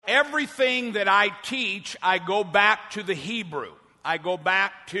everything that I teach, I go back to the Hebrew. I go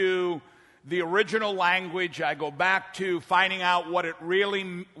back to the original language. I go back to finding out what it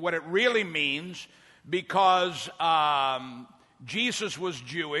really means, because Jesus was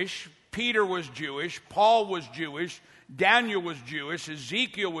Jewish, Peter was Jewish, Paul was Jewish, Daniel was Jewish,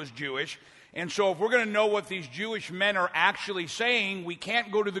 Ezekiel was Jewish. And so if we're going to know what these Jewish men are actually saying, we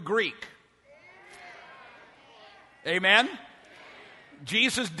can't go to the Greek. Amen?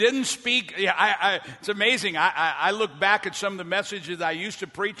 Jesus didn't speak. Yeah, it's amazing. I look back at some of the messages I used to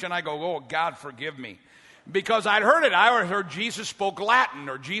preach and I go, oh, God, forgive me. Because I'd heard it. I heard Jesus spoke Latin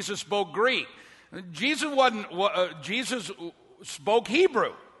or Jesus spoke Greek. Jesus spoke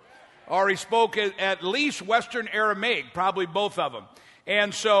Hebrew. Or he spoke at least Western Aramaic, probably both of them.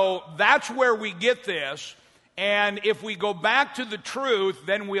 And so that's where we get this. And if we go back to the truth,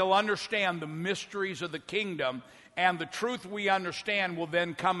 then we'll understand the mysteries of the kingdom. And the truth we understand will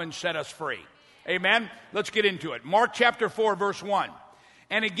then come and set us free. Amen? Let's get into it. Mark chapter 4, verse 1.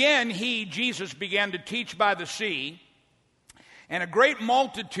 And again, Jesus, began to teach by the sea, and a great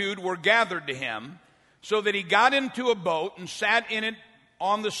multitude were gathered to him, so that he got into a boat and sat in it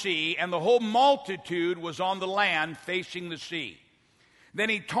on the sea, and the whole multitude was on the land facing the sea. Then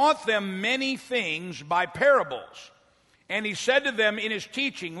he taught them many things by parables. And he said to them in his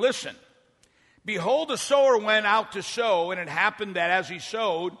teaching, listen, behold, a sower went out to sow, and it happened that as he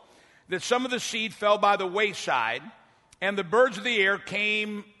sowed, that some of the seed fell by the wayside, and the birds of the air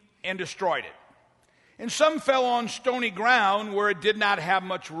came and destroyed it. And some fell on stony ground where it did not have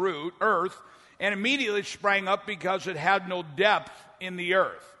much earth, and immediately sprang up because it had no depth in the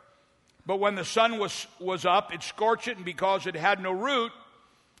earth. But when the sun was up, it scorched it, and because it had no root,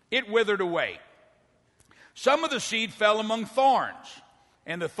 it withered away. Some of the seed fell among thorns,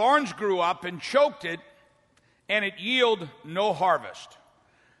 and the thorns grew up and choked it, and it yielded no harvest.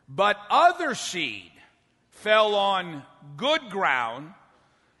 But other seed fell on good ground,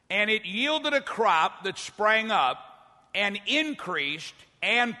 and it yielded a crop that sprang up and increased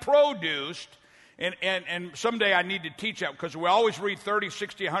and produced. And someday I need to teach that, because we always read 30,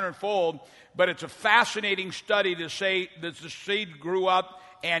 60, 100-fold, but it's a fascinating study to say that the seed grew up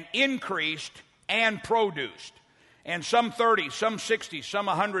and increased and produced. And some 30, some 60, some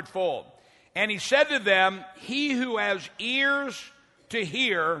 100-fold. And he said to them, he who has ears to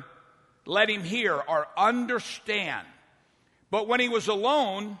hear, let him hear or understand. But when he was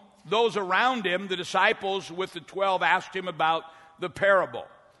alone, those around him, the disciples with the 12, asked him about the parable.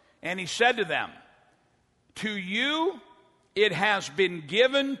 And he said to them, to you it has been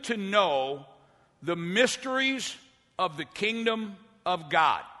given to know the mysteries of the kingdom of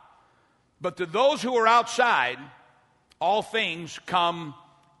God. But to those who are outside, all things come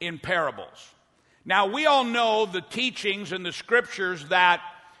in parables. Now, we all know the teachings and the scriptures that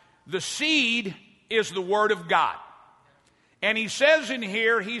the seed is the word of God. And he says in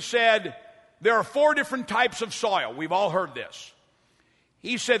here, he said, there are 4 different types of soil. We've all heard this.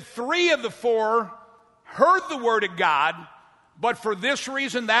 He said 3 of the 4 heard the word of God, but for this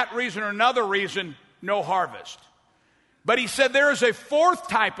reason, that reason, or another reason, no harvest. But he said there is a 4th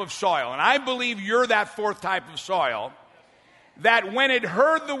type of soil, and I believe you're that 4th type of soil, that when it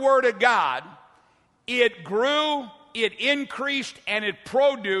heard the word of God, it grew, it increased, and it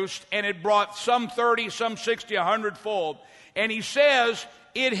produced, and it brought some 30, some 60, 100-fold. And he says,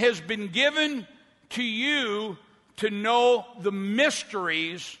 it has been given to you to know the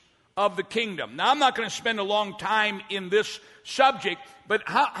mysteries of the kingdom. Now, I'm not going to spend a long time in this subject, but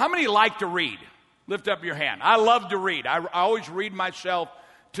how many like to read? Lift up your hand. I love to read. I always read myself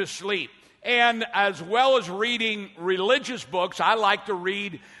to sleep. And as well as reading religious books, I like to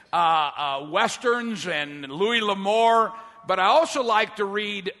read Westerns and Louis L'Amour, but I also like to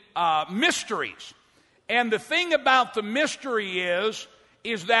read mysteries. And the thing about the mystery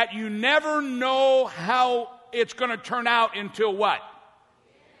is that you never know how it's going to turn out until what?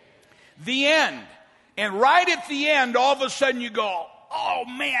 The end. And right at the end, all of a sudden you go, oh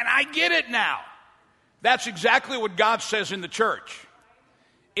man, I get it now. That's exactly what God says in the church.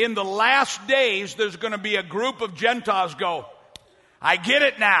 In the last days, there's going to be a group of Gentiles go, I get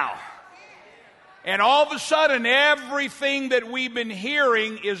it now. And all of a sudden, everything that we've been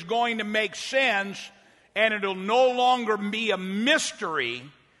hearing is going to make sense, and it'll no longer be a mystery.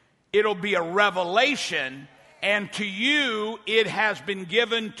 It'll be a revelation, and to you, it has been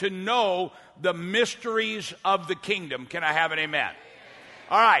given to know the mysteries of the kingdom. Can I have an amen?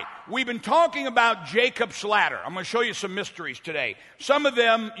 All right, we've been talking about Jacob's ladder. I'm going to show you some mysteries today. Some of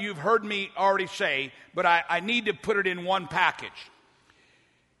them you've heard me already say, but I need to put it in one package.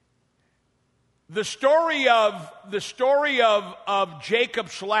 The story of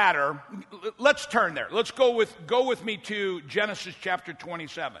Jacob's ladder, let's turn there. Let's go with me to Genesis chapter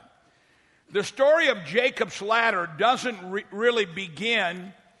 27. The story of Jacob's ladder doesn't really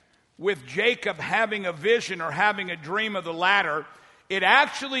begin with Jacob having a vision or having a dream of the ladder. It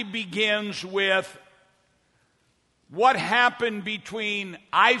actually begins with what happened between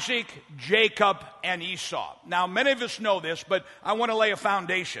Isaac, Jacob, and Esau. Now, many of us know this, but I want to lay a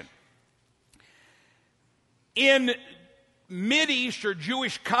foundation. In Mideast or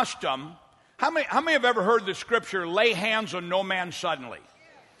Jewish custom, how many have ever heard the scripture, lay hands on no man suddenly?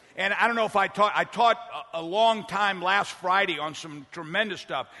 And I don't know if I taught a long time last Friday on some tremendous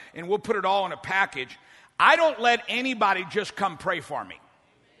stuff, and we'll put it all in a package. I don't let anybody just come pray for me.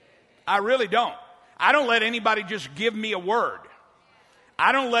 I really don't. I don't let anybody just give me a word.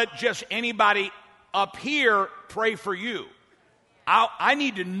 I don't let just anybody up here pray for you. I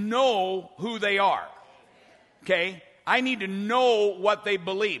need to know who they are. Okay? I need to know what they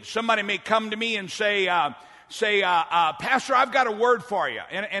believe. Somebody may come to me and say, Pastor, I've got a word for you.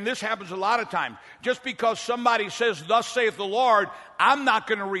 And this happens a lot of times. Just because somebody says, thus saith the Lord, I'm not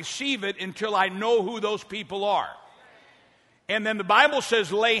going to receive it until I know who those people are. And then the Bible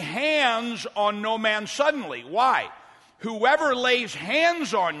says, lay hands on no man suddenly. Why? Whoever lays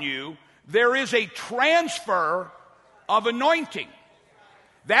hands on you, there is a transfer of anointing.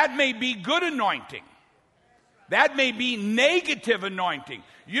 That may be good anointing. That may be negative anointing.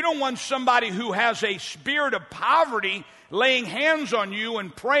 You don't want somebody who has a spirit of poverty laying hands on you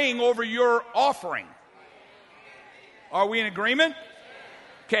and praying over your offering. Are we in agreement?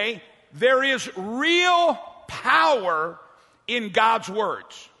 Okay. There is real power in God's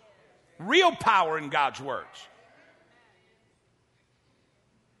words. Real power in God's words.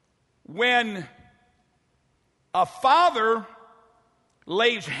 When a father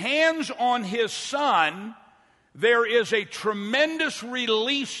lays hands on his son, there is a tremendous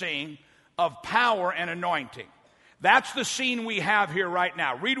releasing of power and anointing. That's the scene we have here right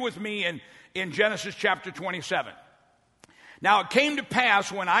now. Read with me in Genesis chapter 27. Now it came to pass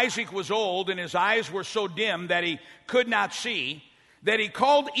when Isaac was old and his eyes were so dim that he could not see, that he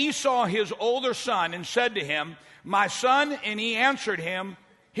called Esau his older son and said to him, my son, and he answered him,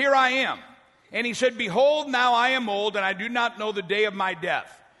 here I am. And he said, behold, now I am old and I do not know the day of my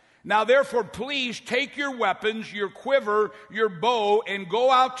death. Now therefore, please take your weapons, your quiver, your bow, and go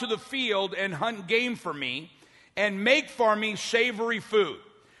out to the field and hunt game for me, and make for me savory food.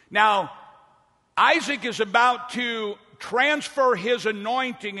 Now, Isaac is about to transfer his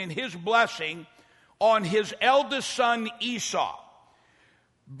anointing and his blessing on his eldest son Esau.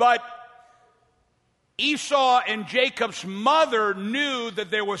 But Esau and Jacob's mother knew that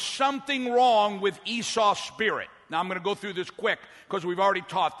there was something wrong with Esau's spirit. Now I'm going to go through this quick because we've already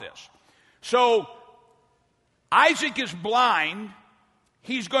taught this. So Isaac is blind.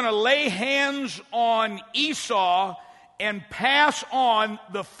 He's going to lay hands on Esau and pass on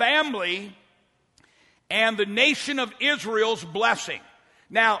the family and the nation of Israel's blessing.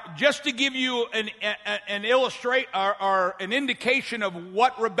 Now, just to give you an illustrate or an indication of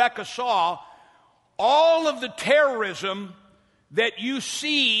what Rebekah saw, all of the terrorism that you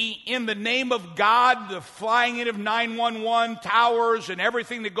see in the name of God, the flying in of 911 towers and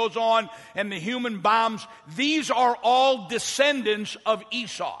everything that goes on, and the human bombs, these are all descendants of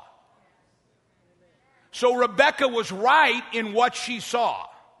Esau. So Rebekah was right in what she saw.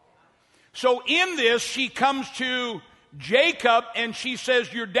 So in this, she comes to Jacob and she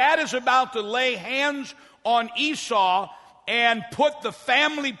says, your dad is about to lay hands on Esau and put the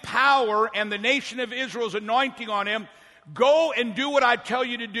family power and the nation of Israel's anointing on him. Go and do what I tell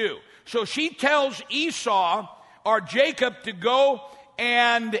you to do. So she tells Esau or Jacob to go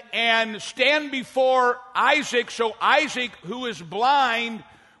and stand before Isaac. So Isaac, who is blind,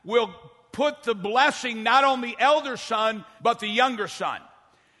 will put the blessing not on the elder son, but the younger son.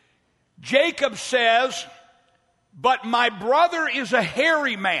 Jacob says, but my brother is a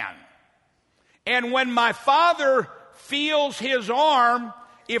hairy man. And when my father feels his arm,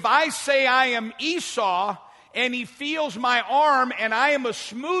 if I say I am Esau, and he feels my arm and I am a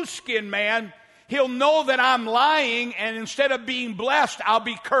smooth-skinned man, he'll know that I'm lying, and instead of being blessed, I'll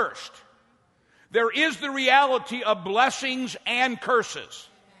be cursed. There is the reality of blessings and curses.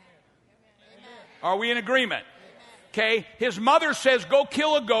 Are we in agreement? Okay, his mother says, go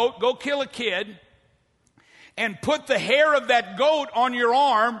kill a goat, go kill a kid, and put the hair of that goat on your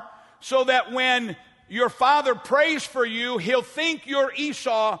arm so that when your father prays for you, he'll think you're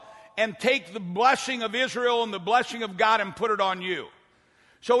Esau and take the blessing of Israel and the blessing of God and put it on you.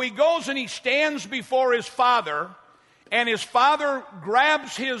 So he goes and he stands before his father, and his father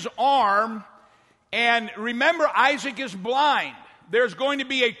grabs his arm And remember, Isaac is blind. There's going to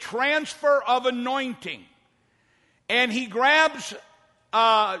be a transfer of anointing. And he grabs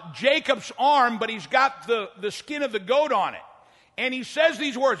Jacob's arm, but he's got the skin of the goat on it. And he says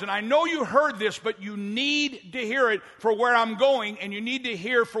these words, and I know you heard this, but you need to hear it for where I'm going, and you need to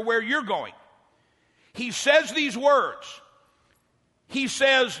hear for where you're going. He says these words. He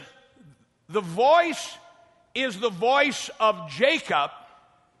says, the voice is the voice of Jacob,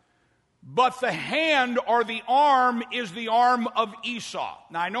 but the hand or the arm is the arm of Esau.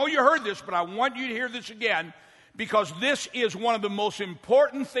 Now, I know you heard this, but I want you to hear this again, because this is one of the most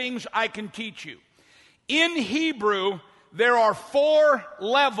important things I can teach you. In Hebrew, there are 4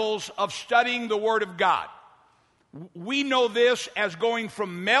 levels of studying the Word of God. We know this as going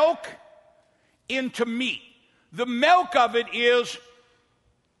from milk into meat. The milk of it is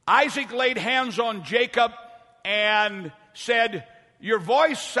Isaac laid hands on Jacob and said, your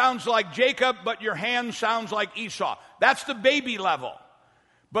voice sounds like Jacob, but your hand sounds like Esau. That's the baby level.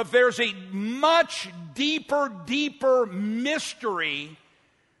 But there's a much deeper mystery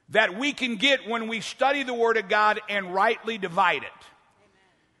that we can get when we study the Word of God and rightly divide it.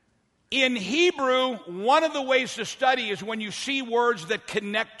 In Hebrew, one of the ways to study is when you see words that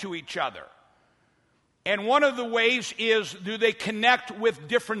connect to each other. And one of the ways is, do they connect with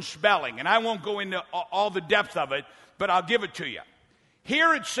different spelling? And I won't go into all the depth of it, but I'll give it to you.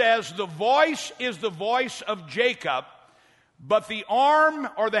 Here it says, the voice is the voice of Jacob, but the arm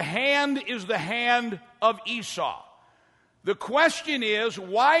or the hand is the hand of Esau. The question is,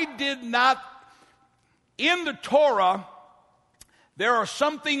 why did not, in the Torah, there are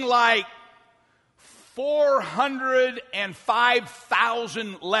something like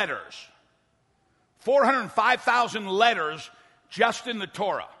 405,000 letters. 405,000 letters just in the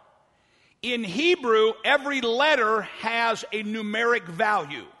Torah. In Hebrew, every letter has a numeric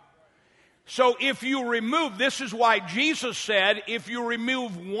value. So if you remove, this is why Jesus said, if you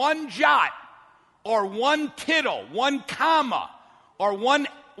remove one jot or one tittle, one comma, or one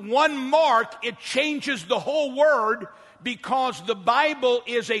mark, it changes the whole word, because the Bible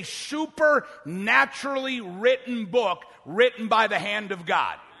is a supernaturally written book written by the hand of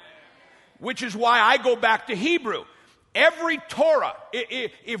God. Which is why I go back to Hebrew. Every Torah,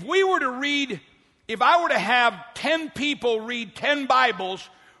 if I were to have 10 people read 10 Bibles,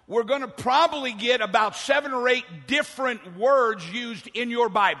 we're going to probably get about 7 or 8 different words used in your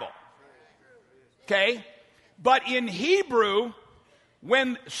Bible. Okay? But in Hebrew,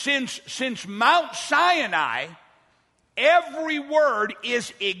 since Mount Sinai, every word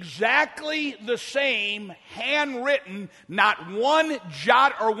is exactly the same, handwritten. Not one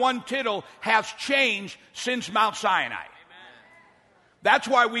jot or one tittle has changed since Mount Sinai. Amen. That's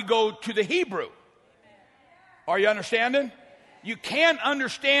why we go to the Hebrew. Are you understanding? You can't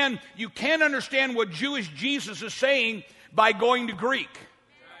understand what Jewish Jesus is saying by going to Greek.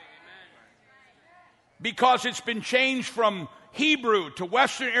 Because it's been changed from Hebrew to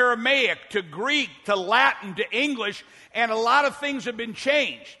Western Aramaic to Greek to Latin to English, and a lot of things have been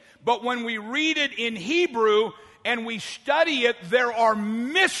changed. But when we read it in Hebrew and we study it, there are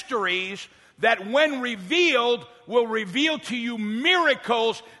mysteries that when revealed will reveal to you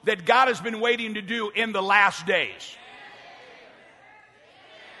miracles that God has been waiting to do in the last days.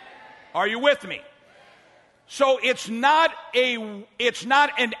 Are you with me? So it's not an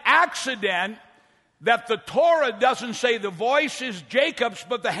accident that the Torah doesn't say the voice is Jacob's,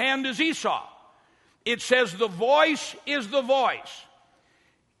 but the hand is Esau. It says the voice is the voice.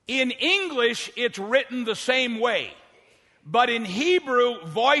 In English, it's written the same way. But in Hebrew,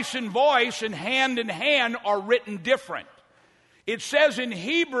 voice and voice and hand are written different. It says in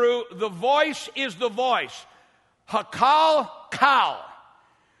Hebrew, the voice is the voice. Hakal, kal.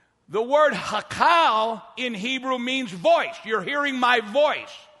 The word hakal in Hebrew means voice. You're hearing my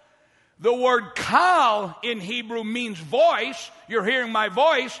voice. The word kal in Hebrew means voice. You're hearing my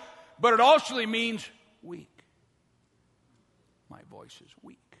voice, but it also means weak. My voice is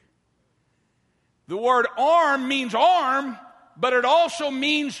weak. The word arm means arm, but it also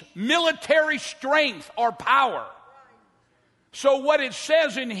means military strength or power. So what it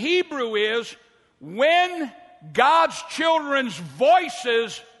says in Hebrew is, when God's children's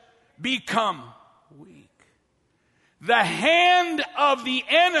voices become weak, the hand of the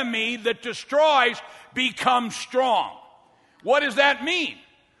enemy that destroys becomes strong. What does that mean?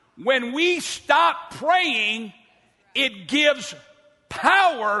 When we stop praying, it gives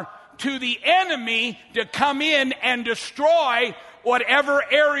power to the enemy to come in and destroy whatever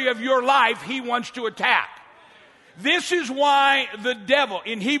area of your life he wants to attack. This is why the devil,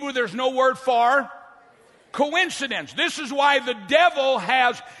 in Hebrew there's no word for, coincidence. This is why the devil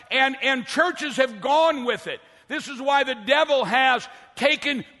has, and churches have gone with it. This is why the devil has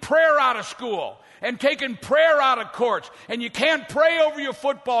taken prayer out of school and taken prayer out of courts. And you can't pray over your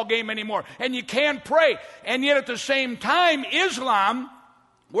football game anymore. And you can't pray. And yet at the same time, Islam,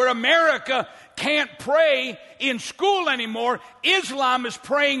 where America can't pray in school anymore, Islam is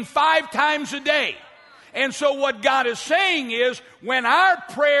praying 5 times a day. And so what God is saying is, when our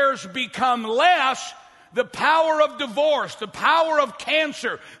prayers become less, the power of divorce, the power of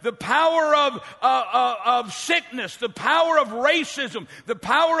cancer, the power of sickness, the power of racism, the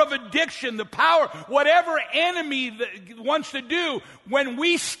power of addiction, the power, whatever enemy wants to do, when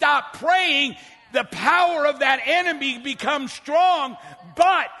we stop praying, the power of that enemy becomes strong.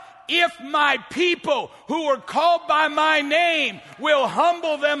 But if my people who are called by my name will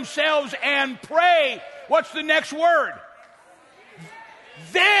humble themselves and pray, what's the next word?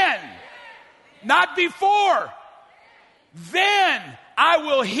 Then, not before, then I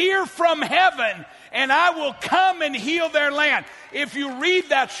will hear from heaven and I will come and heal their land. If you read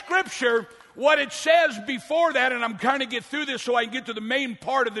that scripture, what it says before that, and I'm trying to get through this so I can get to the main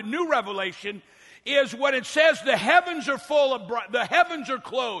part of the new revelation, is what it says: the heavens are the heavens are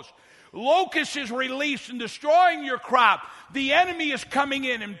closed. Locust is released and destroying your crop. The enemy is coming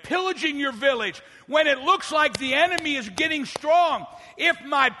in and pillaging your village. When it looks like the enemy is getting strong, if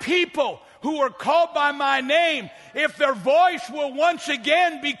my people who are called by my name, if their voice will once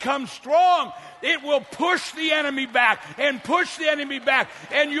again become strong, it will push the enemy back and push the enemy back,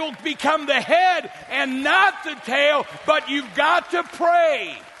 and you'll become the head and not the tail. But you've got to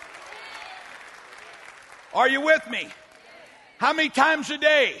pray. Are you with me? How many times a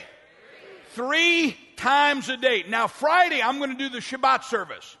day? 3 times a day. Now, Friday, I'm going to do the Shabbat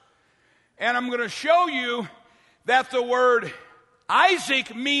service. And I'm going to show you that the word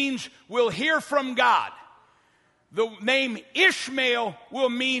Isaac means we'll hear from God. The name Ishmael will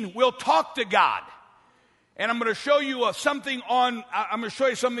mean we'll talk to God. And I'm going to show you something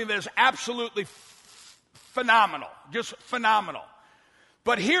that is absolutely phenomenal. Just phenomenal.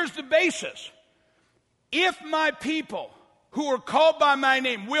 But here's the basis. If my people who are called by my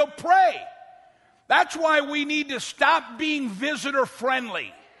name will pray, that's why we need to stop being visitor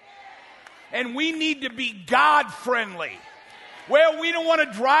friendly. And we need to be God friendly. Well, we don't want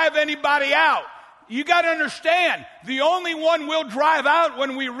to drive anybody out. You got to understand, the only one we'll drive out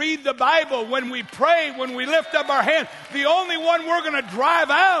when we read the Bible, when we pray, when we lift up our hands, the only one we're going to drive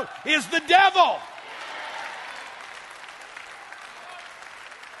out is the devil.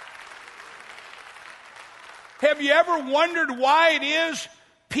 Have you ever wondered why it is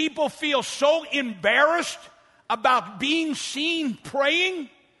people feel so embarrassed about being seen praying?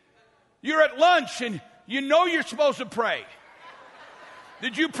 You're at lunch and you know you're supposed to pray.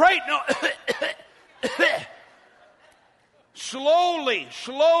 Did you pray? No. Slowly,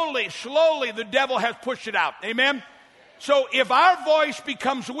 the devil has pushed it out. Amen? So if our voice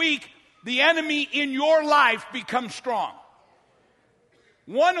becomes weak, the enemy in your life becomes strong.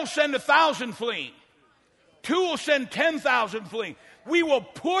 1 will send 1,000 fleeing. 2 will send 10,000 fleeing. We will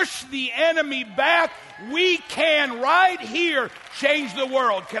push the enemy back. We can right here change the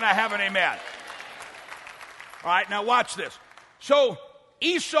world. Can I have an amen? All right, now watch this. So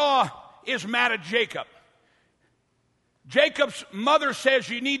Esau is mad at Jacob. Jacob's mother says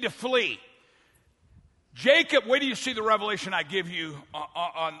you need to flee. Jacob, wait till you see the revelation I give you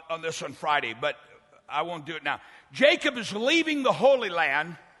on this on Friday, but I won't do it now. Jacob is leaving the Holy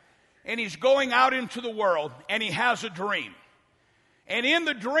Land, and he's going out into the world, and he has a dream. And in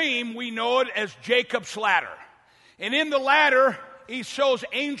the dream, we know it as Jacob's ladder. And in the ladder, he shows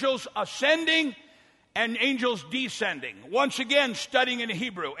angels ascending and angels descending. Once again, studying in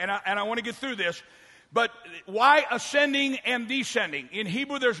Hebrew. And I want to get through this. But why ascending and descending? In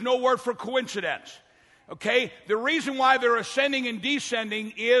Hebrew, there's no word for coincidence. Okay? The reason why they're ascending and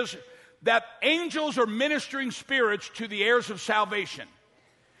descending is that angels are ministering spirits to the heirs of salvation.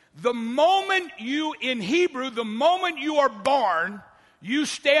 The moment in Hebrew, the moment you are born,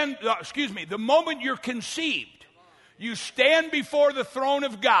 the moment you're conceived, you stand before the throne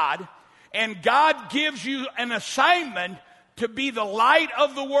of God, and God gives you an assignment to be the light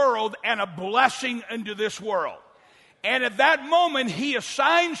of the world and a blessing into this world. And at that moment, he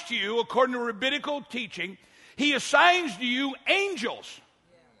assigns to you, according to rabbinical teaching, he assigns to you angels.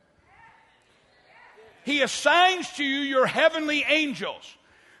 He assigns to you your heavenly angels.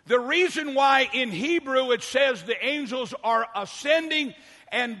 The reason why in Hebrew it says the angels are ascending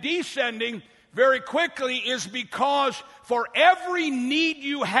and descending very quickly is because for every need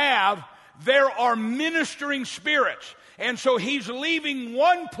you have, there are ministering spirits. And so he's leaving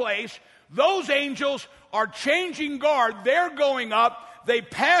one place, Those angels are changing guard. They're going up. They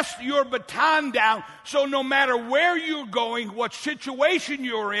pass your baton down. So no matter where you're going, what situation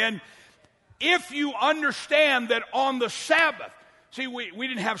you're in, if you understand that on the Sabbath, see, we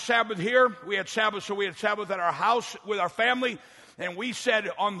didn't have Sabbath here. We had Sabbath, so we had Sabbath at our house with our family. And we said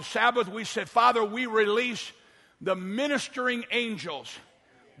on the Sabbath, we said, Father, we release the ministering angels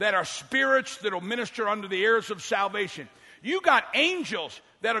that are spirits that will minister unto the heirs of salvation. You got angels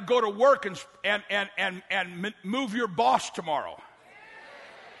that'll go to work and move your boss tomorrow.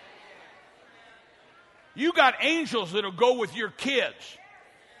 You got angels that'll go with your kids.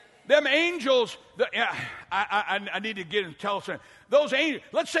 Them angels, I need to get and tell us, those angels,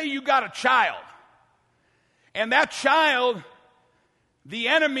 let's say you got a child, and that child, the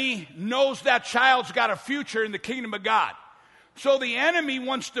enemy knows that child's got a future in the kingdom of God. So the enemy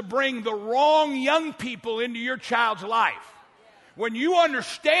wants to bring the wrong young people into your child's life. When you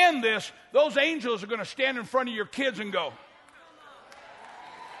understand this, those angels are going to stand in front of your kids and go,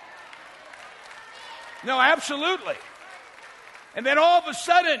 no, absolutely. And then all of a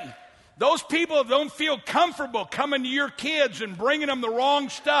sudden, those people don't feel comfortable coming to your kids and bringing them the wrong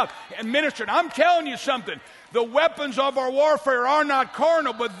stuff and ministering. I'm telling you something. The weapons of our warfare are not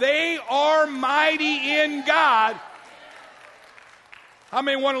carnal, but they are mighty in God. How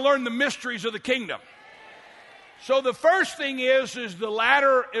many want to learn the mysteries of the kingdom? So the first thing is the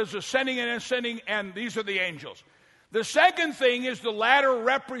ladder is ascending and ascending, and these are the angels. The second thing is the ladder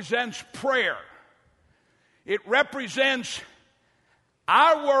represents prayer. It represents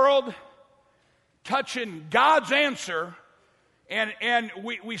our world touching God's answer. And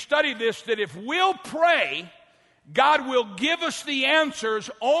we studied this, that if we'll pray, God will give us the answers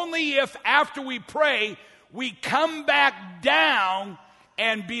only if after we pray, we come back down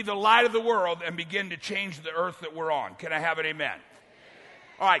and be the light of the world and begin to change the earth that we're on. Can I have an amen?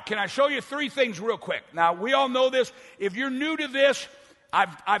 All right, can I show you three things real quick? Now, we all know this. If you're new to this,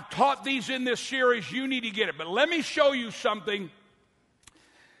 I've taught these in this series. You need to get it. But let me show you something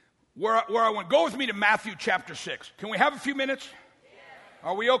where I want. Go with me to Matthew chapter 6. Can we have a few minutes?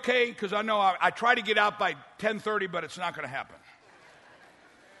 Are we okay? Because I know I try to get out by 10:30, but it's not going to happen.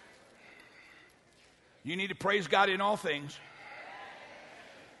 You need to praise God in all things.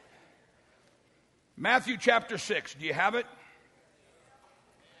 Matthew chapter 6. Do you have it?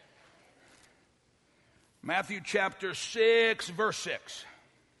 Matthew chapter 6, verse 6.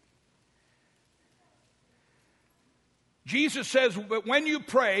 Jesus says, but when you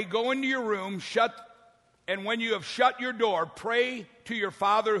pray, go into your room, and when you have shut your door, pray to your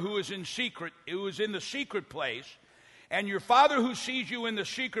Father who is in secret, who is in the secret place, and your Father who sees you in the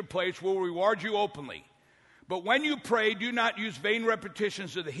secret place will reward you openly. But when you pray, do not use vain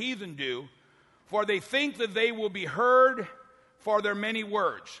repetitions as the heathen do, for they think that they will be heard for their many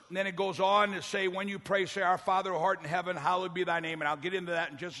words. And then it goes on to say, when you pray, say, our Father who art in heaven, hallowed be thy name. And I'll get into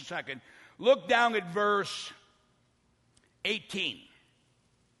that in just a second. Look down at verse 18.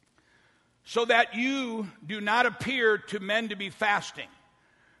 So that you do not appear to men to be fasting,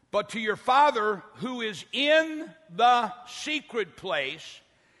 but to your Father who is in the secret place,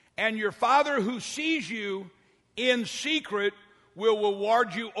 and your Father who sees you in secret will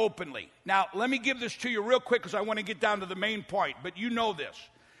reward you openly. Now, let me give this to you real quick because I want to get down to the main point, but you know this.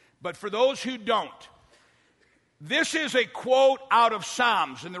 But for those who don't, this is a quote out of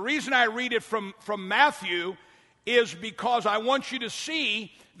Psalms, and the reason I read it from Matthew is because I want you to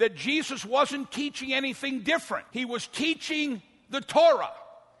see that Jesus wasn't teaching anything different. He was teaching the Torah.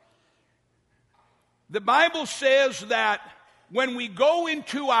 The Bible says that when we go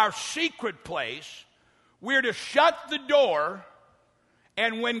into our secret place, we're to shut the door,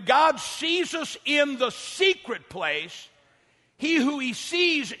 and when God sees us in the secret place, he who he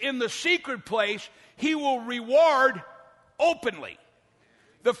sees in the secret place, he will reward openly.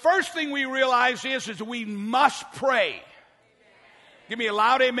 The first thing we realize is we must pray. Give me a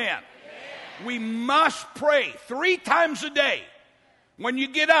loud amen. Amen. We must pray 3 times a day. When you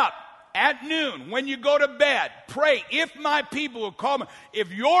get up, at noon, when you go to bed, pray. If my people will call me,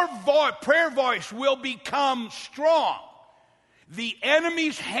 if your prayer voice will become strong, the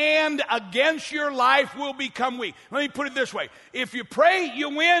enemy's hand against your life will become weak. Let me put it this way. If you pray, you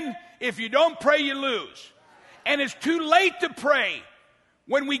win. If you don't pray, you lose. And it's too late to pray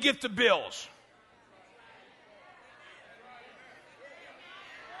when we get the bills.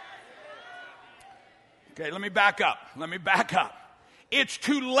 Okay, let me back up. It's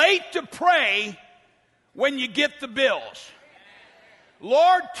too late to pray when you get the bills.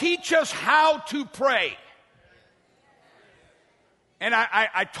 Lord, teach us how to pray. And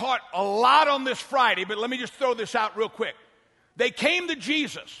I taught a lot on this Friday, but let me just throw this out real quick. They came to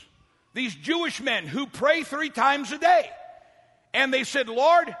Jesus. these Jewish men who pray 3 times a day. And they said,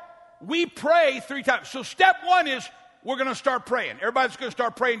 Lord, we pray 3 times. So step 1 is we're going to start praying. Everybody's going to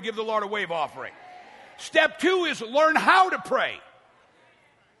start praying, give the Lord a wave offering. Step 2 is learn how to pray.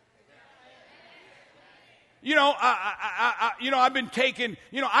 You know, I've been taking,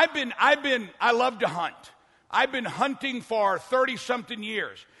 I love to hunt. I've been hunting for 30-something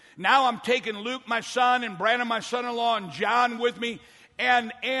years. Now I'm taking Luke, my son, and Brandon, my son-in-law, and John with me.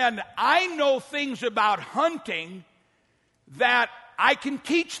 And I know things about hunting that I can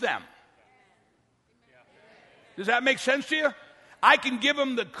teach them. Does that make sense to you? I can give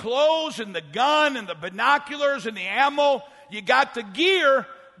them the clothes and the gun and the binoculars and the ammo. You got the gear,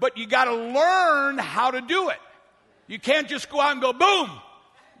 but you got to learn how to do it. You can't just go out and go boom,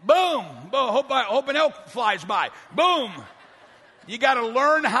 boom, boom. Hope an elk flies by. Boom. You got to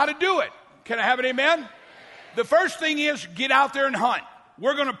learn how to do it. Can I have an amen? The first thing is get out there and hunt.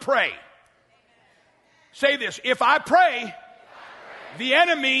 We're going to pray. Say this. If I pray, the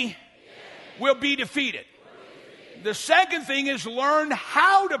enemy will be defeated. The second thing is learn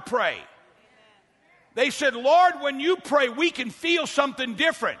how to pray. They said, Lord, when you pray, we can feel something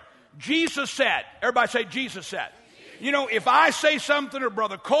different. Jesus said. Everybody say, Jesus said. You know, if I say something, or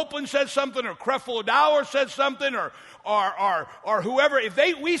Brother Copeland says something, or Creflo Dollar says something, or whoever,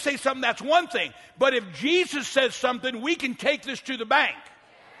 we say something, that's one thing. But if Jesus says something, we can take this to the bank.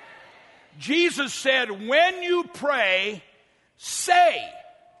 Jesus said, when you pray, say.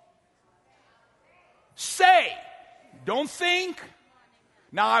 Say. Don't think.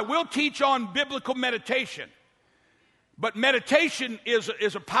 Now, I will teach on biblical meditation. But meditation is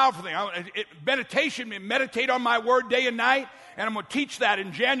a powerful thing. Meditate on my word day and night, and I'm going to teach that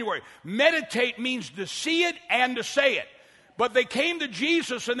in January. Meditate means to see it and to say it. But they came to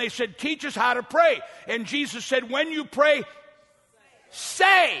Jesus and they said, teach us how to pray. And Jesus said, when you pray,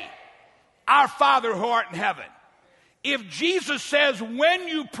 say, our Father who art in heaven. If Jesus says, when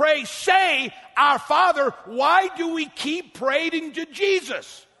you pray, say, our Father, why do we keep praying to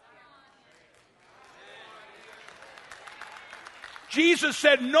Jesus? Jesus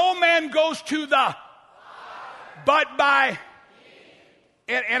said, no man goes to the but by.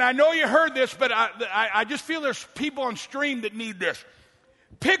 And I know you heard this, but I just feel there's people on stream that need this.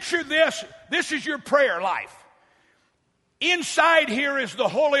 Picture this. This is your prayer life. Inside here is the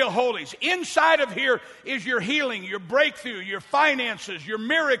Holy of Holies. Inside of here is your healing, your breakthrough, your finances, your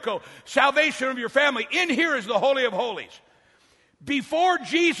miracle, salvation of your family. In here is the Holy of Holies. Before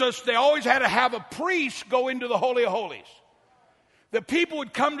Jesus, they always had to have a priest go into the Holy of Holies. The people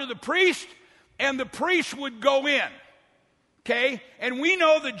would come to the priest, and the priest would go in. Okay? And we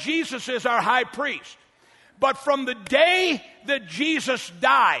know that Jesus is our high priest. But from the day that Jesus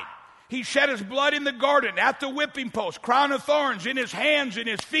died, he shed his blood in the garden, at the whipping post, crown of thorns in his hands, in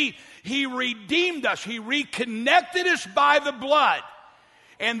his feet. He redeemed us. He reconnected us by the blood.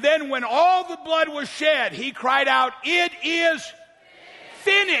 And then when all the blood was shed, he cried out, it is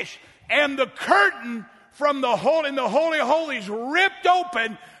finished. And the curtain from the Holy of Holies ripped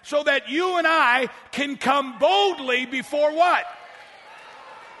open so that you and I can come boldly before what?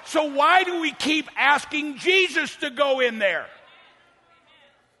 So why do we keep asking Jesus to go in there?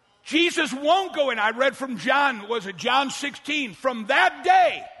 Jesus won't go in. I read from John 16? From that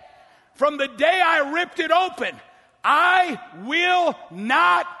day, from the day I ripped it open, I will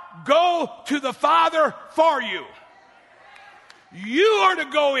not go to the Father for you. You are to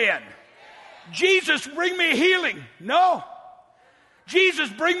go in. Jesus, bring me healing. No. Jesus,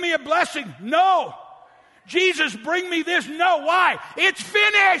 bring me a blessing. No. Jesus, bring me this. No. Why? It's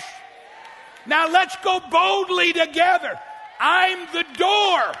finished. Now let's go boldly together. I'm the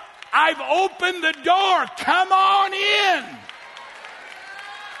door. I've opened the door. Come on in.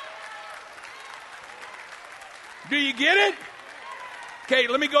 Do you get it? Okay,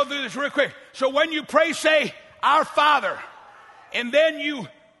 let me go through this real quick. So when you pray, say, our Father. And then you,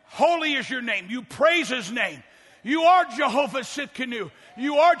 holy is your name. You praise his name. You are Jehovah Tsidkenu.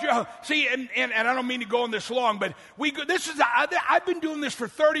 You are Jehovah. See, and I don't mean to go on this long, but I've been doing this for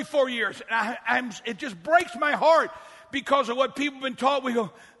 34 years. And it just breaks my heart because of what people have been taught. We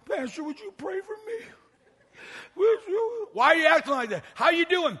go, Pastor, would you pray for me? Why are you acting like that? How you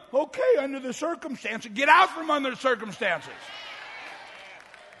doing? Okay, under the circumstances. Get out from under the circumstances.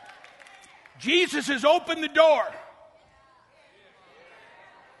 Jesus has opened the door.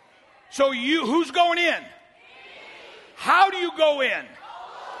 So who's going in? How do you go in?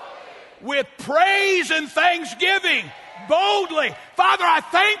 With praise and thanksgiving. Boldly. Father, I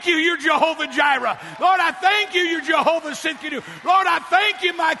thank you, you're Jehovah Jireh. Lord, I thank you, you're Jehovah Tsidkenu. Lord, I thank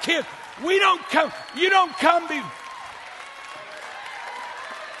you, my kid. You don't come.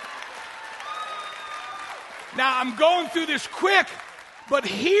 Now, I'm going through this quick, but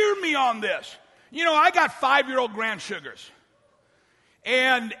hear me on this. You know, I got 5-year-old grandsugars.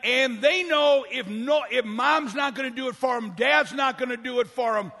 And they know if mom's not going to do it for them, dad's not going to do it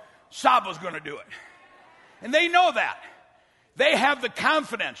for them, Saba's going to do it. And they know that. They have the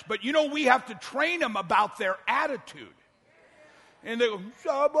confidence. But, you know, we have to train them about their attitude. And they go,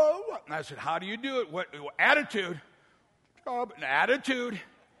 Saba. And I said, how do you do it? What attitude? Attitude.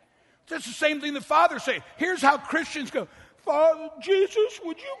 That's the same thing the Father said. Here's how Christians go, Father, Jesus,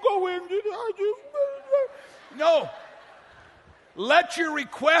 would you go into No. Let your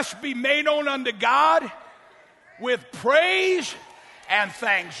requests be made known unto God with praise and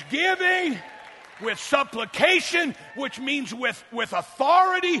thanksgiving, with supplication, which means with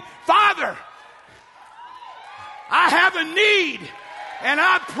authority. Father, I have a need, and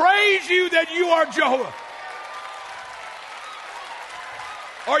I praise you that you are Jehovah.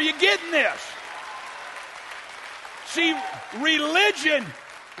 Are you getting this? See, religion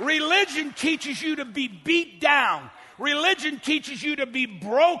teaches you to be beat down. Religion teaches you to be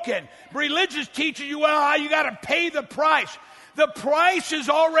broken. Religion teaches you, well, you got to pay the price. The price has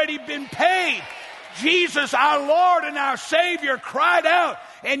already been paid. Jesus, our Lord and our Savior, cried out.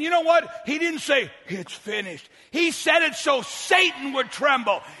 And you know what? He didn't say, it's finished. He said it so Satan would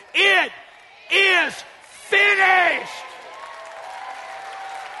tremble. It is finished.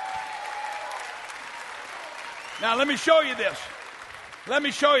 Now, let me show you this.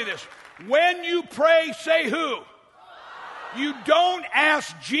 When you pray, say who? You don't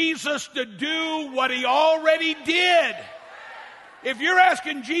ask Jesus to do what he already did. If you're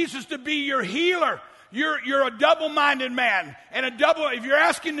asking Jesus to be your healer, you're a double-minded man. If you're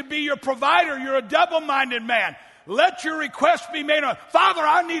asking to be your provider, you're a double-minded man. Let your request be made known. Father,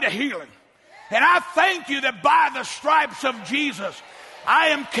 I need a healing. And I thank you that by the stripes of Jesus, I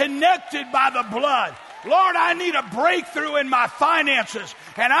am connected by the blood. Lord, I need a breakthrough in my finances.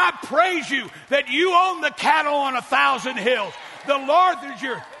 And I praise you that you own the cattle on 1,000 hills. The Lord is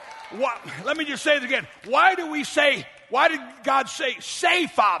your... Let me just say it again. Why did God say,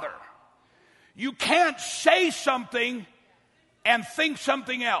 Father? You can't say something and think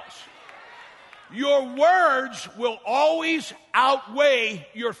something else. Your words will always outweigh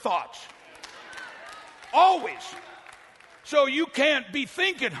your thoughts. Always. So you can't be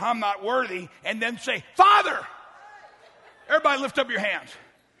thinking, I'm not worthy, and then say, Father. Everybody lift up your hands.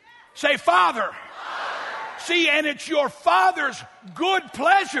 Say, Father. See, and it's your Father's good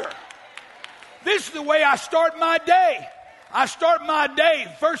pleasure. This is the way I start my day.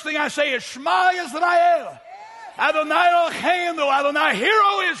 First thing I say is, Shema Yisrael. Adonai Eloheinu, Adonai, hear,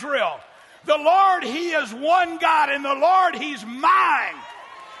 O Israel. The Lord, he is one God, and the Lord, he's mine.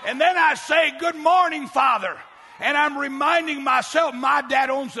 And then I say, good morning, Father. And I'm reminding myself, my dad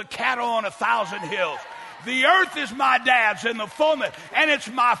owns the cattle on 1,000 hills. The earth is my dad's in the fullness. And it's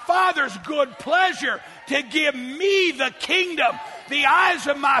my Father's good pleasure to give me the kingdom. The eyes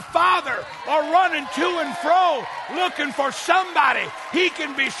of my Father are running to and fro, looking for somebody. He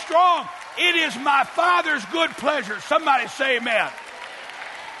can be strong. It is my Father's good pleasure. Somebody say amen.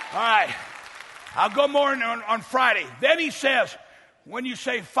 All right. I'll go more on Friday. Then he says, when you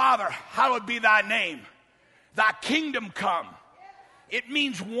say, Father, hallowed be thy name. Thy kingdom come. It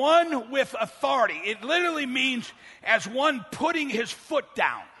means one with authority. It literally means as one putting his foot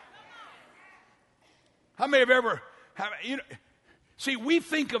down. How many have ever, see, we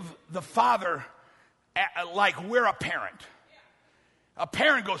think of the Father like we're a parent. A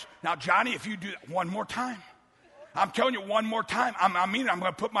parent goes, now, Johnny, if you do that one more time, I'm telling you one more time. I'm going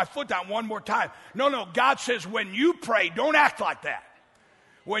to put my foot down one more time. No, God says when you pray, don't act like that.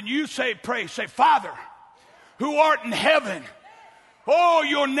 When you pray, say, Father, who art in heaven, oh,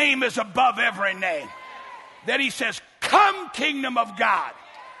 your name is above every name. Then he says, come kingdom of God,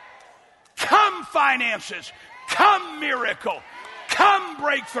 come finances, come miracle, come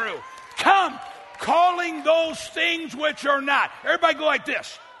breakthrough, come calling those things which are not. Everybody go like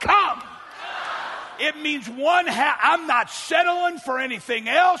this, come. It means I'm not settling for anything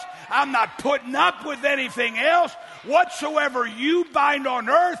else. I'm not putting up with anything else. Whatsoever you bind on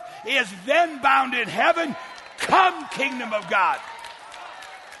earth is then bound in heaven. Come, kingdom of God.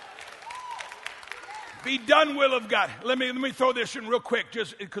 Be done, will of God. Let me throw this in real quick,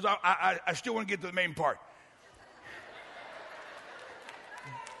 just because I still want to get to the main part.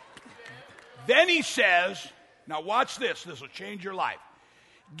 Then he says, now watch this. This will change your life.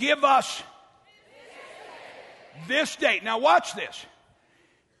 Give us this day. Now watch this.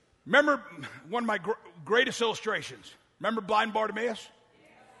 Remember one of my greatest illustrations. Remember blind Bartimaeus?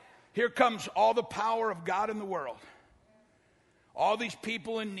 Here comes all the power of God in the world. All these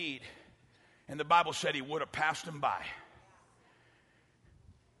people in need. And the Bible said he would have passed them by.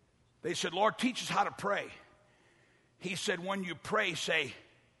 They said, Lord, teach us how to pray. He said, when you pray, say,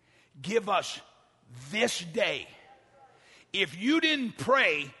 give us this day. If you didn't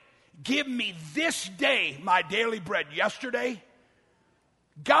pray, give me this day my daily bread. Yesterday,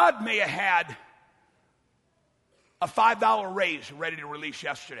 God may have had a $5 raise ready to release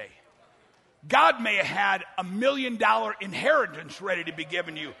yesterday. God may have had $1 million inheritance ready to be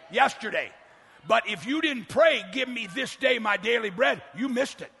given you yesterday. But if you didn't pray, give me this day my daily bread, you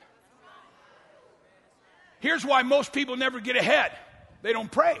missed it. Here's why most people never get ahead. They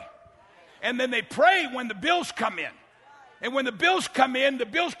don't pray. And then they pray when the bills come in. And when the bills come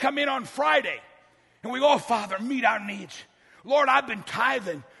in on Friday. And we go, oh, Father, meet our needs. Lord, I've been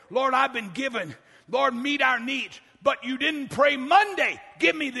tithing. Lord, I've been giving. Lord, meet our needs. But you didn't pray Monday,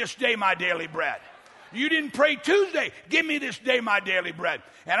 give me this day my daily bread. You didn't pray Tuesday, give me this day my daily bread.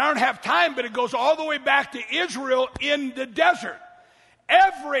 And I don't have time, but it goes all the way back to Israel in the desert.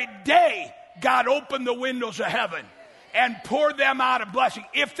 Every day, God opened the windows of heaven and poured them out a blessing.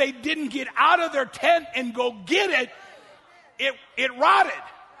 If they didn't get out of their tent and go get it rotted.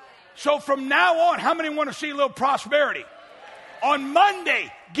 So from now on, how many want to see a little prosperity? On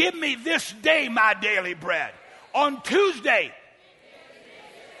Monday, give me this day my daily bread. On Tuesday,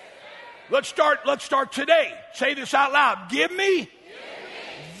 let's start today. Say this out loud. Give me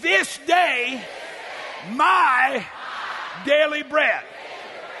this day my daily bread.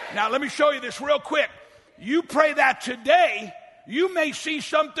 Now let me show you this real quick. You pray that today, you may see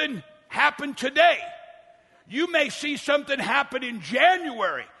something happen today. You may see something happen in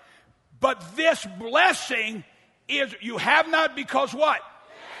January. But this blessing is, you have not because what?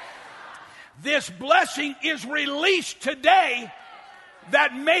 This blessing is released today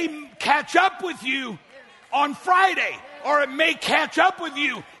that may catch up with you on Friday, or it may catch up with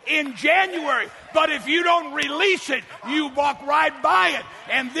you in January. But if you don't release it, you walk right by it.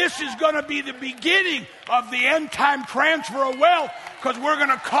 And this is going to be the beginning of the end time transfer of wealth, because we're going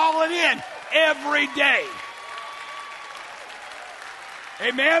to call it in every day.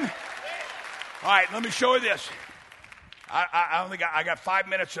 Amen? All right, let me show you this. I got 5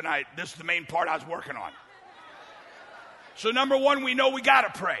 minutes tonight. This is the main part I was working on. So number one, we know we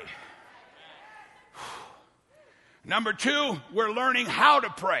got to pray. Number two, we're learning how to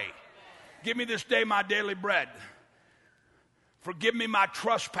pray. Give me this day my daily bread. Forgive me my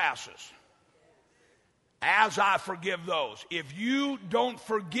trespasses, as I forgive those. If you don't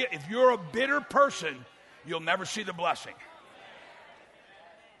forgive, if you're a bitter person, you'll never see the blessing.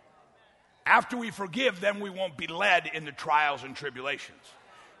 After we forgive, then we won't be led into trials and tribulations.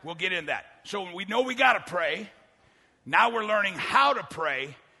 We'll get in that. So we know we got to pray. Now we're learning how to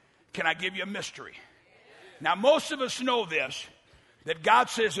pray. Can I give you a mystery? Now, most of us know this, that God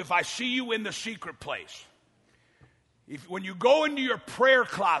says, if I see you in the secret place, when you go into your prayer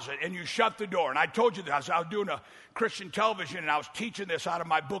closet and you shut the door, and I told you this, I was doing a Christian television and I was teaching this out of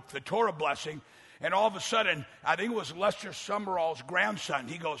my book, The Torah Blessing, and all of a sudden, I think it was Lester Summerall's grandson,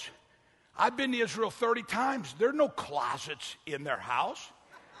 he goes, I've been to Israel 30 times. There are no closets in their house.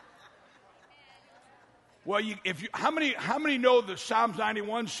 Well, how many know that Psalms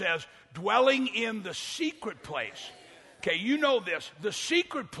 91 says, dwelling in the secret place? Okay, you know this. The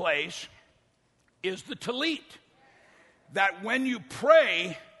secret place is the talit. That when you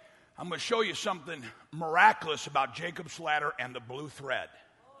pray, I'm going to show you something miraculous about Jacob's ladder and the blue thread.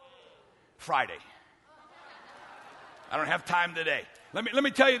 Friday. I don't have time today. Let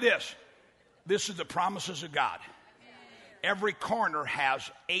me tell you this. This is the promises of God. Every corner has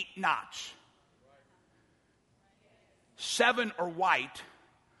 8 knots. 7 are white,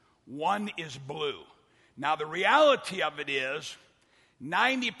 1 is blue. Now the reality of it is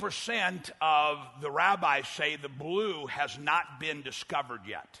 90% of the rabbis say the blue has not been discovered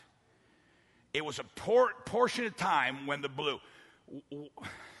yet. It was a portion of time when the blue...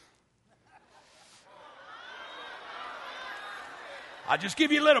 I'll just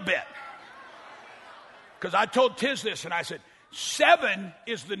give you a little bit. Because I told Tiz this, and I said, 7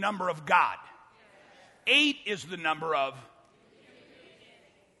 is the number of God. 8 is the number of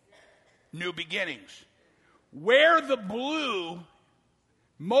new beginnings. Where the blue,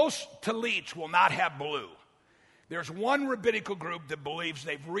 most talits will not have blue. There's one rabbinical group that believes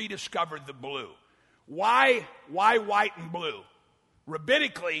they've rediscovered the blue. Why white and blue?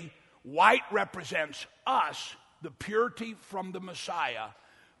 Rabbinically, white represents us, the purity from the Messiah.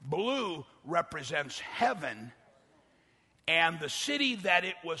 Blue represents heaven, and the city that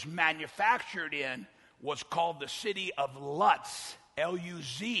it was manufactured in was called the city of Luz,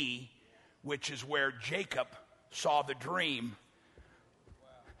 L-U-Z, which is where Jacob saw the dream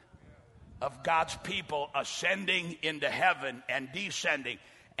of God's people ascending into heaven and descending.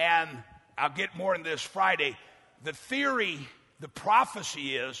 And I'll get more into this Friday. The theory, the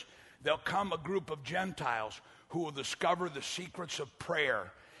prophecy is there'll come a group of Gentiles who will discover the secrets of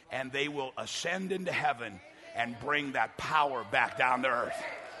prayer, and they will ascend into heaven and bring that power back down to earth.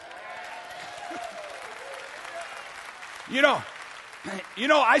 You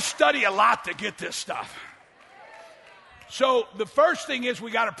know, I study a lot to get this stuff. So the first thing is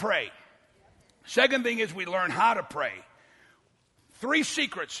we got to pray. Second thing is we learn how to pray. 3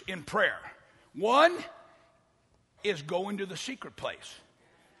 secrets in prayer. One is go into the secret place.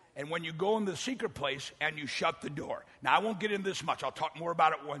 And when you go into the secret place and you shut the door. Now, I won't get into this much. I'll talk more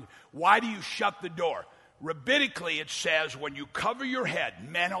about it. Why do you shut the door? Rabbinically, it says when you cover your head,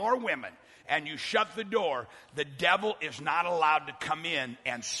 men or women, and you shut the door, the devil is not allowed to come in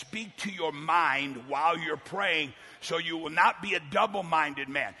and speak to your mind while you're praying, so you will not be a double-minded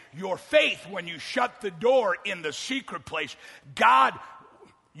man. Your faith, when you shut the door in the secret place, God,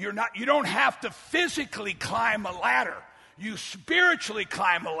 you don't have to physically climb a ladder. You spiritually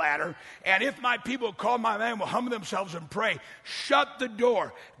climb a ladder, and if my people call my name will humble themselves and pray, shut the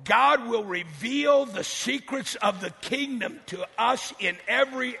door. God will reveal the secrets of the kingdom to us in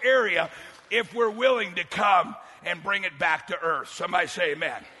every area if we're willing to come and bring it back to earth. Somebody say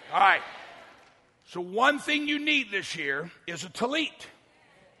amen. All right. So one thing you need this year is a talit.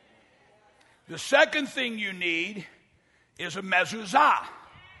 The second thing you need is a mezuzah.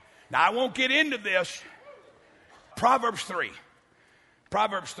 Now, I won't get into this. Proverbs 3.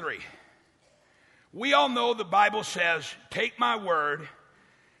 Proverbs 3. We all know the Bible says, take my word,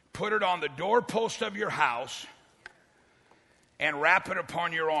 put it on the doorpost of your house, and wrap it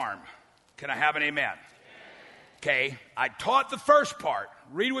upon your arm. Can I have an amen? Okay, I taught the first part.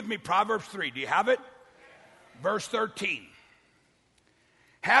 Read with me Proverbs 3. Do you have it? Verse 13.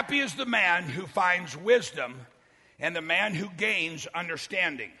 Happy is the man who finds wisdom and the man who gains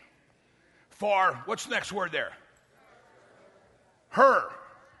understanding. For, what's the next word there? Her.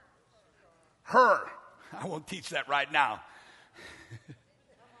 I won't teach that right now.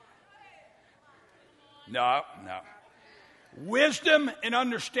 No. Wisdom and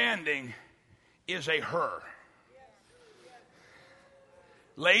understanding is a her.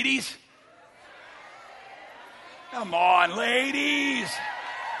 Ladies? Come on, ladies.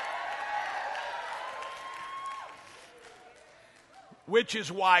 Which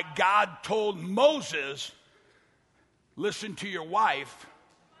is why God told Moses, listen to your wife,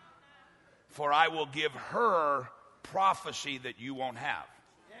 for I will give her prophecy that you won't have.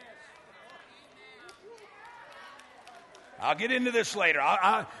 I'll get into this later.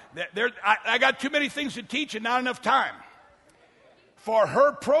 I got too many things to teach and not enough time. For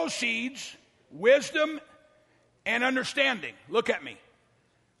her proceeds wisdom and understanding. Look at me.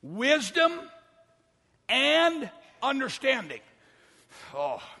 Wisdom and understanding.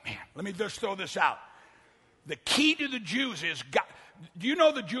 Oh, man. Let me just throw this out. The key to the Jews is, God, do you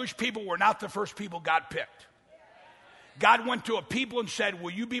know the Jewish people were not the first people God picked? God went to a people and said,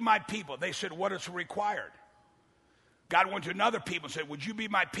 will you be my people? They said, what is required? God went to another people and said, would you be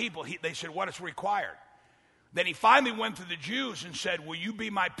my people? They said, what is required? Then he finally went to the Jews and said, will you be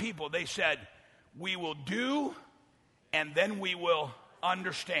my people? They said, we will do, and then we will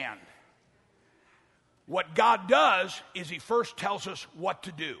understand. What God does is he first tells us what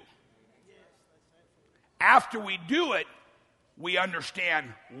to do. After we do it, we understand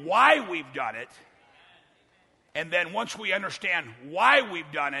why we've done it. And then once we understand why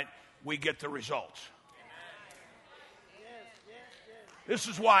we've done it, we get the results. This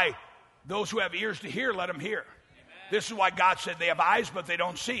is why those who have ears to hear, let them hear. This is why God said they have eyes, but they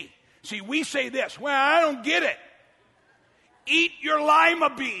don't see. See, we say this, well, I don't get it. Eat your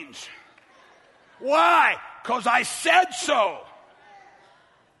lima beans. Why? Because I said so.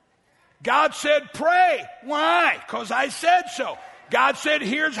 God said pray. Why? Because I said so. God said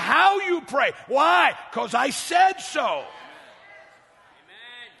here's how you pray. Why? Because I said so. Amen.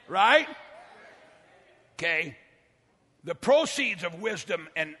 Right? Okay. The proceeds of wisdom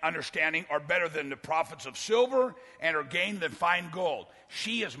and understanding are better than the profits of silver and are gained than fine gold.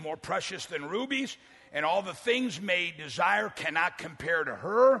 She is more precious than rubies, and all the things may desire cannot compare to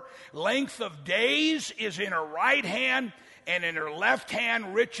her. Length of days is in her right hand, and in her left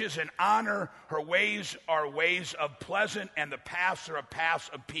hand riches and honor. Her ways are ways of pleasant, and the paths are a paths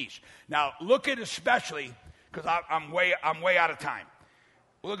of peace. Now look at especially, because I'm way out of time.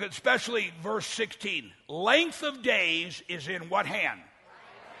 Look at especially verse 16. Length of days is in what hand?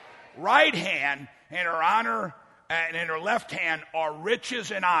 Right hand, and her honor, and in her left hand are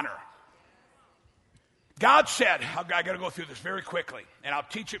riches and honor. God said, I got to go through this very quickly, and I'll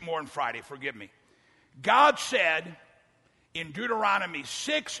teach it more on Friday, forgive me. God said in Deuteronomy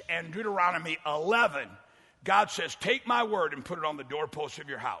 6 and Deuteronomy 11, God says, take my word and put it on the doorposts of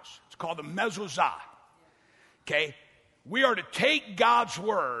your house. It's called the mezuzah. Okay? We are to take God's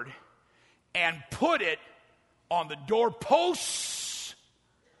word and put it on the doorposts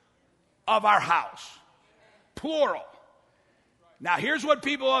of our house. Plural. Now, here's what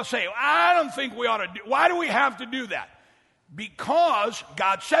people will say. I don't think we ought to do. Why do we have to do that? Because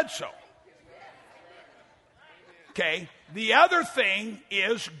God said so. Okay? The other thing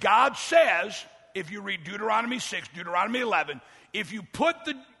is God says, if you read Deuteronomy 6, Deuteronomy 11, if you put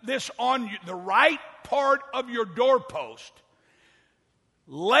this on the right part of your doorpost,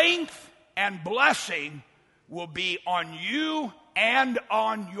 length and blessing will be on you and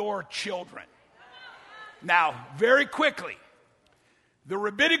on your children. Now, very quickly, the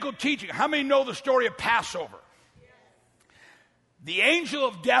rabbinical teaching. How many know the story of Passover? The angel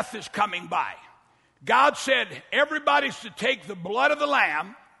of death is coming by. God said everybody's to take the blood of the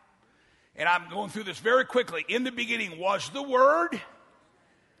lamb, and I'm going through this very quickly. In the beginning was the Word.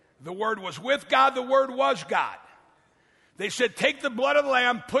 The Word was with God. The Word was God. They said, take the blood of the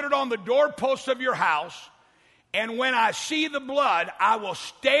lamb, put it on the doorpost of your house, and when I see the blood, I will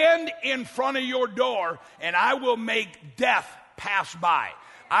stand in front of your door, and I will make death pass by.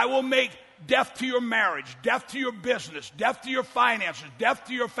 I will make death to your marriage, death to your business, death to your finances, death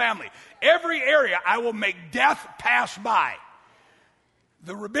to your family. Every area I will make death pass by.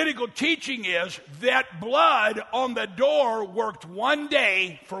 The rabbinical teaching is that blood on the door worked one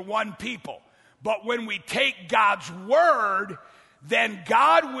day for one people. But when we take God's word, then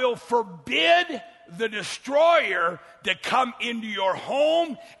God will forbid the destroyer to come into your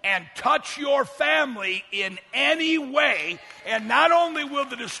home and touch your family in any way. And not only will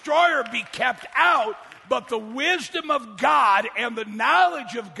the destroyer be kept out, but the wisdom of God and the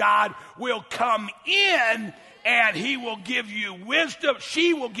knowledge of God will come in, and he will give you wisdom.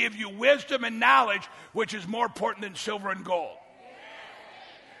 She will give you wisdom and knowledge, which is more important than silver and gold.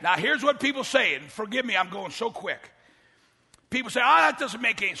 Now, here's what people say, and forgive me, I'm going so quick. People say, that doesn't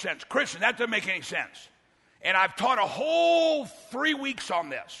make any sense. Christian, that doesn't make any sense. And I've taught a whole 3 weeks on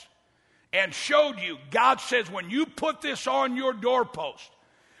this and showed you, God says when you put this on your doorpost,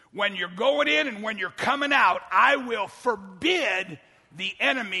 when you're going in and when you're coming out, I will forbid the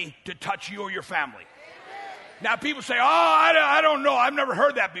enemy to touch you or your family. Now, people say, I don't know. I've never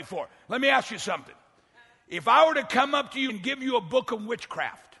heard that before. Let me ask you something. If I were to come up to you and give you a book of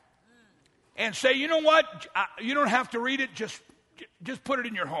witchcraft and say, you know what, you don't have to read it, just put it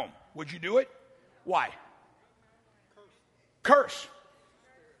in your home, would you do it? Why? Curse.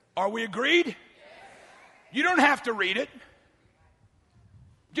 Are we agreed? You don't have to read it.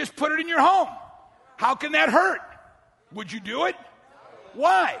 Just put it in your home. How can that hurt? Would you do it?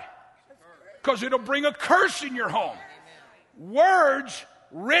 Why? Because it'll bring a curse in your home. Words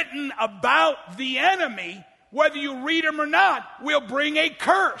written about the enemy, whether you read them or not, will bring a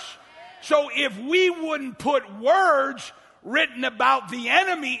curse. So if we wouldn't put words written about the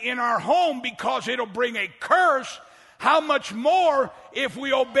enemy in our home because it'll bring a curse, how much more if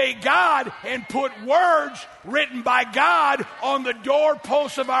we obey God and put words written by God on the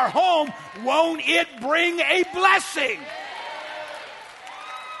doorposts of our home, won't it bring a blessing?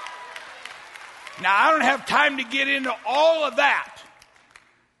 Now, I don't have time to get into all of that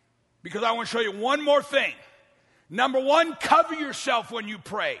because I want to show you one more thing. Number one, cover yourself when you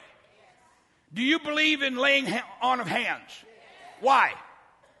pray. Do you believe in laying on of hands? Why?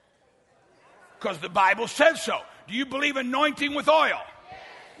 Because the Bible says so. Do you believe anointing with oil?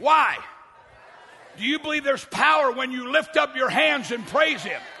 Why? Do you believe there's power when you lift up your hands and praise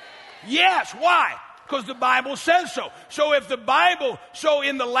Him? Yes. Why? Because the Bible says so. So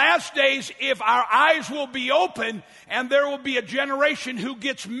in the last days, if our eyes will be open and there will be a generation who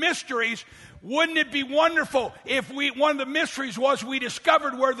gets mysteries, wouldn't it be wonderful if one of the mysteries was we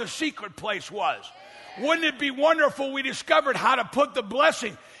discovered where the secret place was? Wouldn't it be wonderful we discovered how to put the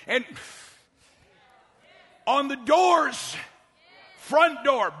blessing and on the doors, front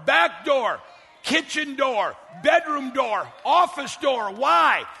door, back door, kitchen door, bedroom door, office door.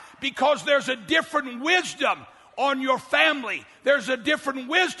 Why? Because there's a different wisdom on your family. There's a different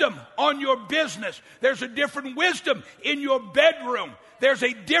wisdom on your business. There's a different wisdom in your bedroom. There's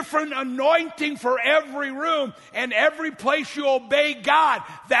a different anointing for every room, and every place you obey God,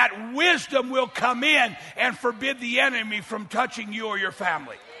 that wisdom will come in and forbid the enemy from touching you or your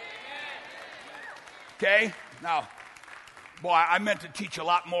family. Okay? Now, boy, I meant to teach a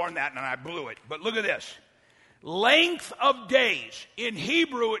lot more on that, and I blew it. But look at this. Length of days. In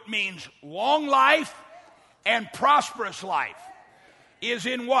Hebrew, it means long life, and prosperous life is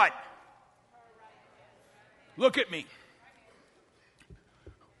in what? Look at me.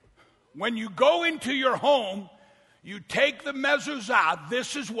 When you go into your home, you take the mezuzah.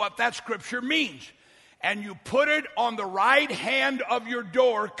 This is what that scripture means. And you put it on the right hand of your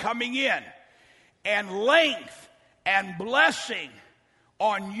door coming in. And length and blessing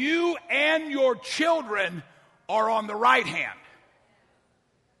on you and your children are on the right hand.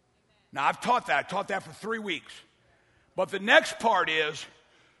 Now, I've taught that. I taught that for 3 weeks. But the next part is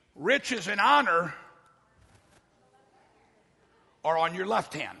riches and honor are on your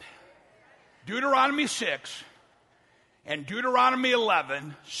left hand. Deuteronomy 6 and Deuteronomy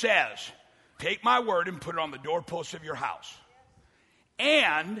 11 says, take my word and put it on the doorposts of your house.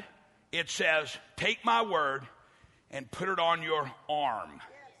 And it says, take my word and put it on your arm.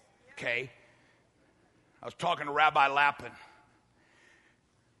 Okay? I was talking to Rabbi Lappin.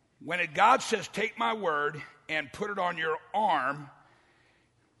 When God says, take my word and put it on your arm,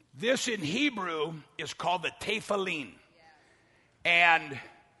 this in Hebrew is called the tefillin. And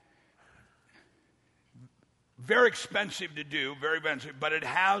very expensive to do, very expensive, but it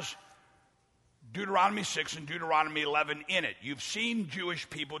has Deuteronomy 6 and Deuteronomy 11 in it. You've seen Jewish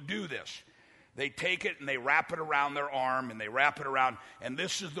people do this. They take it and they wrap it around their arm and they wrap it around, and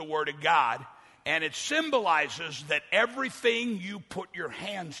this is the word of God. And it symbolizes that everything you put your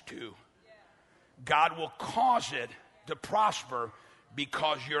hands to, God will cause it to prosper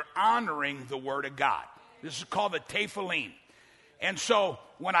because you're honoring the word of God. This is called the tefillin. And so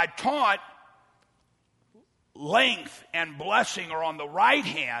when I taught length and blessing are on the right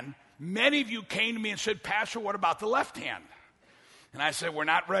hand, many of you came to me and said, Pastor, what about the left hand? And I said, we're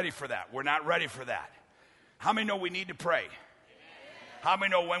not ready for that. We're not ready for that. How many know we need to pray? How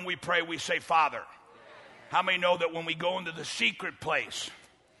many know when we pray we say Father? How many know that when we go into the secret place,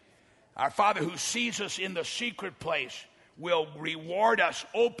 our Father who sees us in the secret place will reward us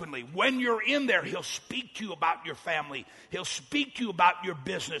openly. When you're in there, he'll speak to you about your family. He'll speak to you about your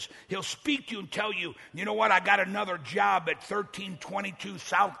business. He'll speak to you and tell you, you know what, I got another job at 1322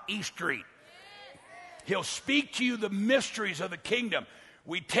 South East Street. He'll speak to you the mysteries of the kingdom.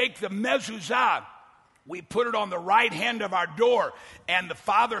 We take the mezuzah, we put it on the right hand of our door, and the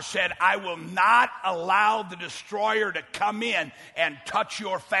Father said, I will not allow the destroyer to come in and touch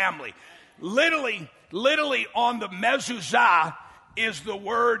your family. Literally on the mezuzah is the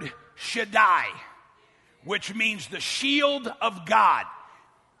word Shaddai, which means the shield of God.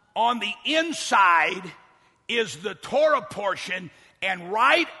 On the inside is the Torah portion, and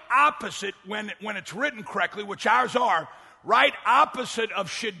right opposite, when it's written correctly, which ours are, right opposite of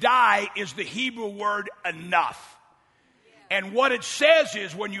Shaddai is the Hebrew word enough. And what it says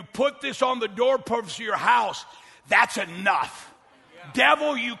is when you put this on the doorpost of your house, that's enough.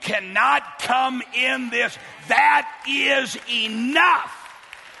 Devil, you cannot come in this. That is enough.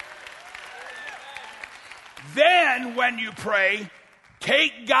 Then when you pray,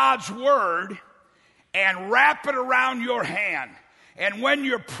 take God's word and wrap it around your hand. And when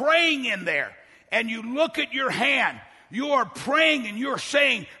you're praying in there and you look at your hand, you are praying and you're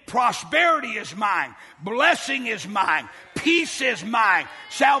saying, prosperity is mine, blessing is mine, peace is mine,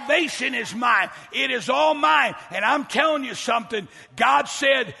 salvation is mine. It is all mine. And I'm telling you something. God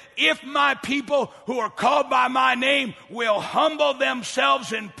said, if my people who are called by my name will humble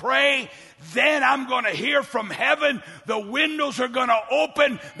themselves and pray, then I'm going to hear from heaven. The windows are going to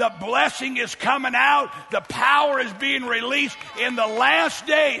open. The blessing is coming out. The power is being released. In the last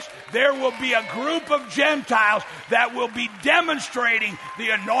days, there will be a group of Gentiles that will be demonstrating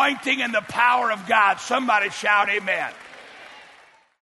the anointing and the power of God. Somebody shout amen.